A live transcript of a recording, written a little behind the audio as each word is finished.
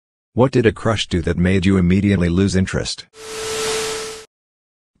What did a crush do that made you immediately lose interest?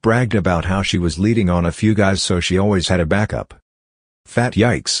 Bragged about how she was leading on a few guys so she always had a backup. Fat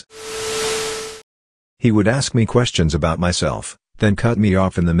yikes. He would ask me questions about myself, then cut me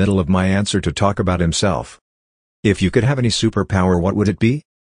off in the middle of my answer to talk about himself. If you could have any superpower, what would it be?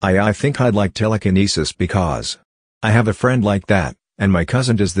 I think I'd like telekinesis because I have a friend like that, and my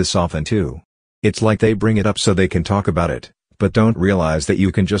cousin does this often too. It's like they bring it up so they can talk about it, but don't realize that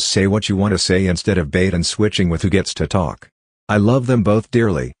you can just say what you want to say instead of bait and switching with who gets to talk. I love them both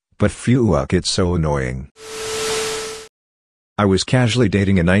dearly, but phew, it's so annoying. I was casually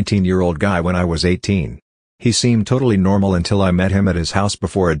dating a 19-year-old guy when I was 18. He seemed totally normal until I met him at his house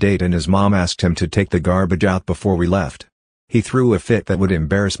before a date and his mom asked him to take the garbage out before we left. He threw a fit that would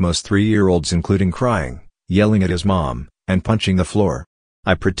embarrass most 3-year-olds, including crying, yelling at his mom, and punching the floor.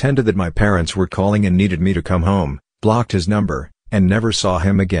 I pretended that my parents were calling and needed me to come home, blocked his number, and never saw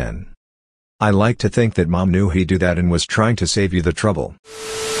him again. I like to think that mom knew he'd do that and was trying to save you the trouble.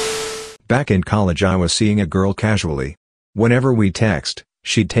 Back in college I was seeing a girl casually. Whenever we text,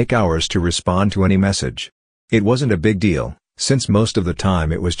 she'd take hours to respond to any message. It wasn't a big deal, since most of the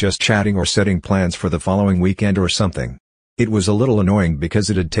time it was just chatting or setting plans for the following weekend or something. It was a little annoying because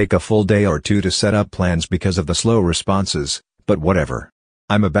it'd take a full day or two to set up plans because of the slow responses, but whatever.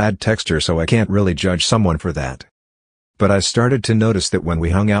 I'm a bad texter so I can't really judge someone for that. But I started to notice that when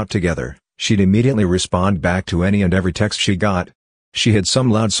we hung out together, she'd immediately respond back to any and every text she got. She had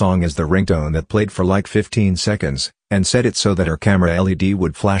some loud song as the ringtone that played for like 15 seconds, and set it so that her camera LED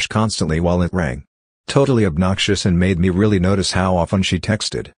would flash constantly while it rang. Totally obnoxious and made me really notice how often she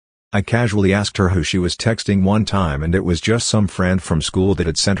texted. I casually asked her who she was texting one time and it was just some friend from school that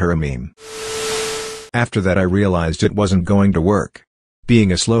had sent her a meme. After that I realized it wasn't going to work.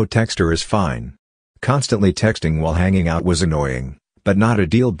 Being a slow texter is fine. Constantly texting while hanging out was annoying, but not a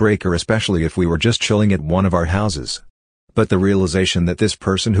deal breaker, especially if we were just chilling at one of our houses. But the realization that this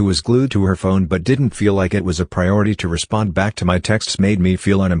person who was glued to her phone but didn't feel like it was a priority to respond back to my texts made me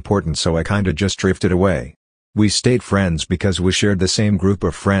feel unimportant, so I kinda just drifted away. We stayed friends because we shared the same group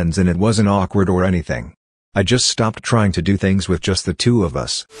of friends and it wasn't awkward or anything. I just stopped trying to do things with just the two of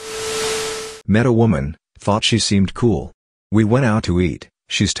us. Met a woman, thought she seemed cool. We went out to eat.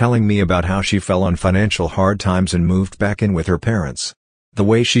 She's telling me about how she fell on financial hard times and moved back in with her parents. The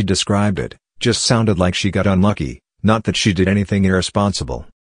way she described it just sounded like she got unlucky, not that she did anything irresponsible.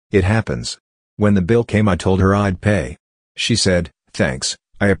 It happens. When the bill came I told her I'd pay. She said, "Thanks,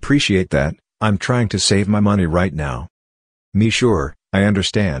 I appreciate that, I'm trying to save my money right now." Me, sure, I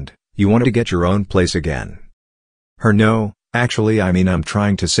understand, you wanted to get your own place again. Her, no, actually I'm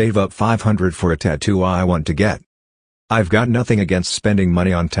trying to save up $500 for a tattoo I want to get. I've got nothing against spending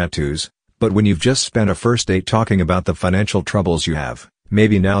money on tattoos, but when you've just spent a first date talking about the financial troubles you have,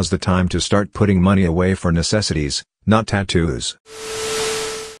 maybe now's the time to start putting money away for necessities, not tattoos.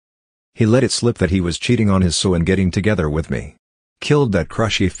 He let it slip that he was cheating on his so and getting together with me. Killed that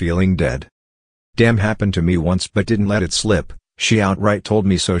crushy feeling dead. Damn, happened to me once but didn't let it slip. She outright told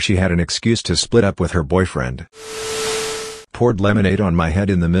me so she had an excuse to split up with her boyfriend. Poured lemonade on my head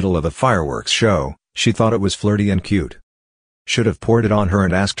in the middle of a fireworks show. She thought it was flirty and cute. Should have poured it on her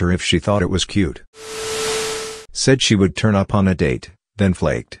and asked her if she thought it was cute. Said she would turn up on a date, then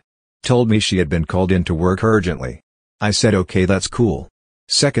flaked. Told me she had been called in to work urgently. I said okay, that's cool.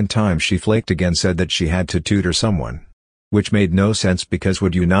 Second time she flaked again, said that she had to tutor someone. Which made no sense because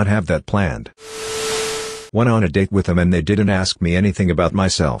would you not have that planned? Went on a date with them and they didn't ask me anything about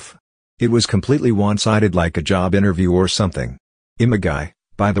myself. It was completely one-sided, like a job interview or something. I'm a guy,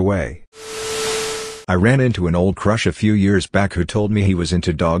 by the way. I ran into an old crush a few years back who told me he was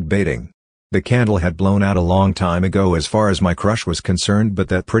into dog baiting. The candle had blown out a long time ago as far as my crush was concerned, but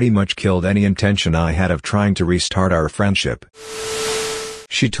that pretty much killed any intention I had of trying to restart our friendship.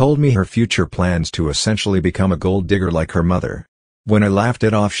 She told me her future plans to essentially become a gold digger like her mother. When I laughed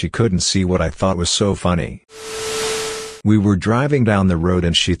it off, she couldn't see what I thought was so funny. We were driving down the road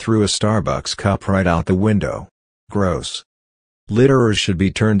and she threw a Starbucks cup right out the window. Gross. Litterers should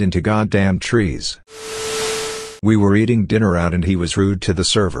be turned into goddamn trees. We were eating dinner out and he was rude to the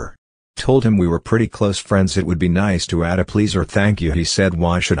server. Told him we were pretty close friends, it would be nice to add a please or thank you. He said,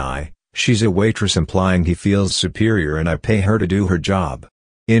 "Why should I? She's a waitress," implying he feels superior and I pay her to do her job.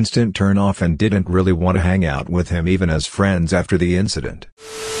 Instant turn off and didn't really want to hang out with him even as friends after the incident.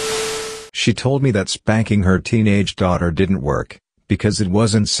 She told me that spanking her teenage daughter didn't work, because it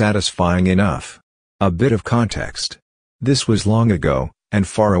wasn't satisfying enough. A bit of context. This was long ago, and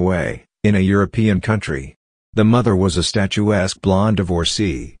far away, in a European country. The mother was a statuesque blonde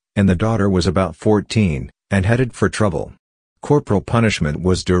divorcee, and the daughter was about 14, and headed for trouble. Corporal punishment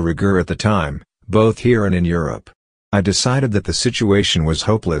was de rigueur at the time, both here and in Europe. I decided that the situation was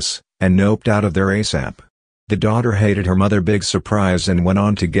hopeless, and noped out of there ASAP. The daughter hated her mother, big surprise, and went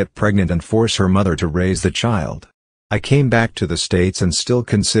on to get pregnant and force her mother to raise the child. I came back to the States and still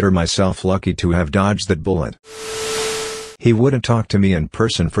consider myself lucky to have dodged that bullet. He wouldn't talk to me in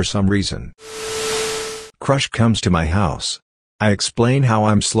person for some reason. Crush comes to my house. I explain how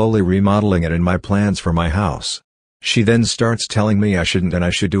I'm slowly remodeling it and my plans for my house. She then starts telling me I shouldn't and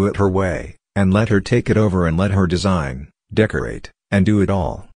I should do it her way, and let her take it over and let her design, decorate, and do it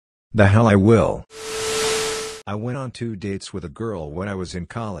all. The hell I will. I went on 2 dates with a girl when I was in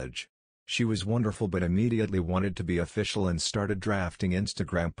college. She was wonderful but immediately wanted to be official and started drafting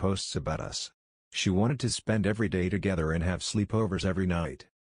Instagram posts about us. She wanted to spend every day together and have sleepovers every night.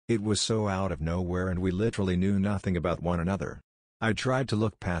 It was so out of nowhere and we literally knew nothing about one another. I tried to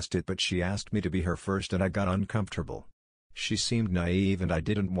look past it, but she asked me to be her first and I got uncomfortable. She seemed naive and I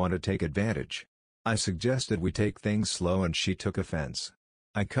didn't want to take advantage. I suggested we take things slow and she took offense.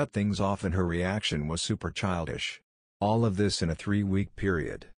 I cut things off and her reaction was super childish. All of this in a 3-week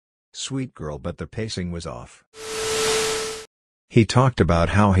period. Sweet girl, but the pacing was off. He talked about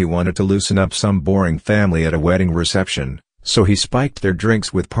how he wanted to loosen up some boring family at a wedding reception, so he spiked their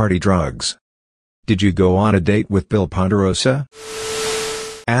drinks with party drugs. Did you go on a date with Bill Ponderosa?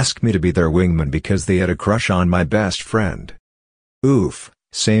 Asked me to be their wingman because they had a crush on my best friend. Oof,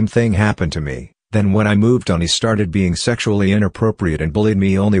 same thing happened to me. Then when I moved on, he started being sexually inappropriate and bullied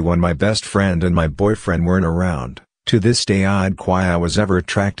me only when my best friend and my boyfriend weren't around. To this day I'd why I was ever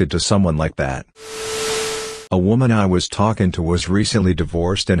attracted to someone like that. A woman I was talking to was recently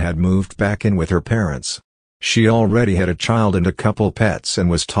divorced and had moved back in with her parents. She already had a child and a couple pets and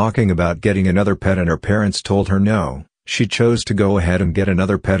was talking about getting another pet, and her parents told her no. She chose to go ahead and get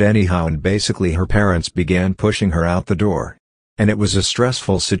another pet anyhow, and basically her parents began pushing her out the door. And it was a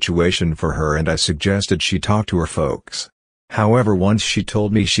stressful situation for her, and I suggested she talk to her folks. However, once she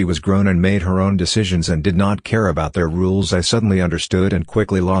told me she was grown and made her own decisions and did not care about their rules, I suddenly understood and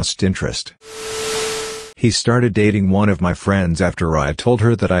quickly lost interest. He started dating one of my friends after I told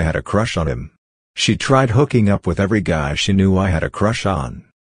her that I had a crush on him. She tried hooking up with every guy she knew I had a crush on.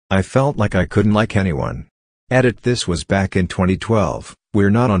 I felt like I couldn't like anyone. Edit: this was back in 2012, we're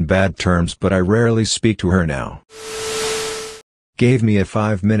not on bad terms but I rarely speak to her now. Gave me a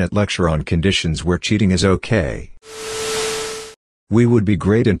 5-minute lecture on conditions where cheating is okay. We would be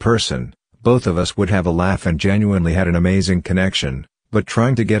great in person, both of us would have a laugh and genuinely had an amazing connection, but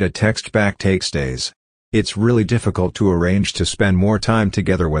trying to get a text back takes days. It's really difficult to arrange to spend more time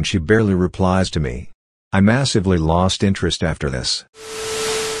together when she barely replies to me. I massively lost interest after this.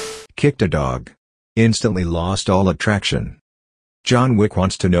 Kicked a dog. Instantly lost all attraction. John Wick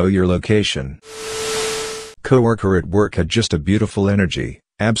wants to know your location. Coworker at work had just a beautiful energy,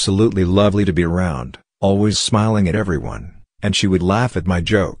 absolutely lovely to be around, always smiling at everyone, and she would laugh at my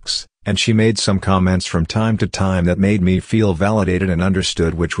jokes. And she made some comments from time to time that made me feel validated and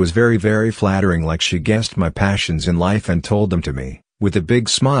understood, which was very flattering, like she guessed my passions in life and told them to me, with a big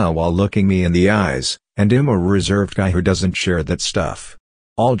smile while looking me in the eyes, and I'm a reserved guy who doesn't share that stuff.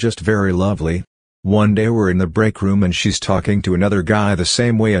 All just very lovely. One day we're in the break room and she's talking to another guy the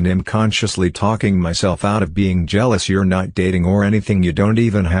same way, and I'm consciously talking myself out of being jealous. You're not dating or anything, you don't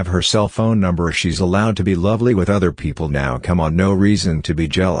even have her cell phone number. She's allowed to be lovely with other people now, come on, no reason to be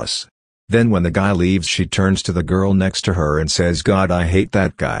jealous. Then when the guy leaves, she turns to the girl next to her and says, God, I hate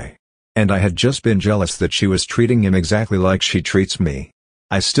that guy. And I had just been jealous that she was treating him exactly like she treats me.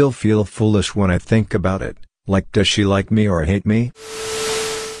 I still feel foolish when I think about it, like, does she like me or hate me?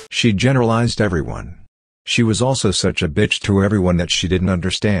 She generalized everyone. She was also such a bitch to everyone that she didn't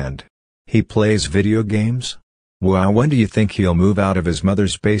understand. He plays video games? Wow, when do you think he'll move out of his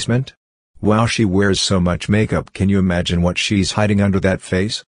mother's basement? Wow, she wears so much makeup, can you imagine what she's hiding under that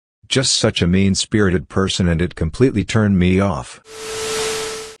face? Just such a mean-spirited person, and it completely turned me off.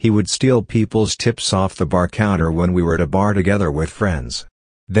 He would steal people's tips off the bar counter when we were at a bar together with friends.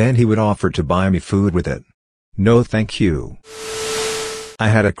 Then he would offer to buy me food with it. No thank you. I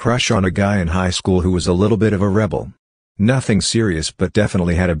had a crush on a guy in high school who was a little bit of a rebel. Nothing serious, but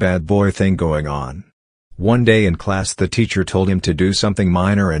definitely had a bad boy thing going on. One day in class the teacher told him to do something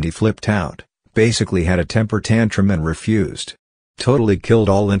minor and he flipped out, basically had a temper tantrum and refused. Totally killed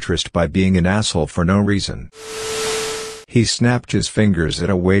all interest by being an asshole for no reason. He snapped his fingers at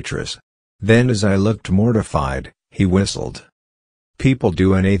a waitress. Then as I looked mortified, he whistled. People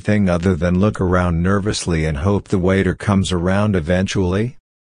do anything other than look around nervously and hope the waiter comes around eventually?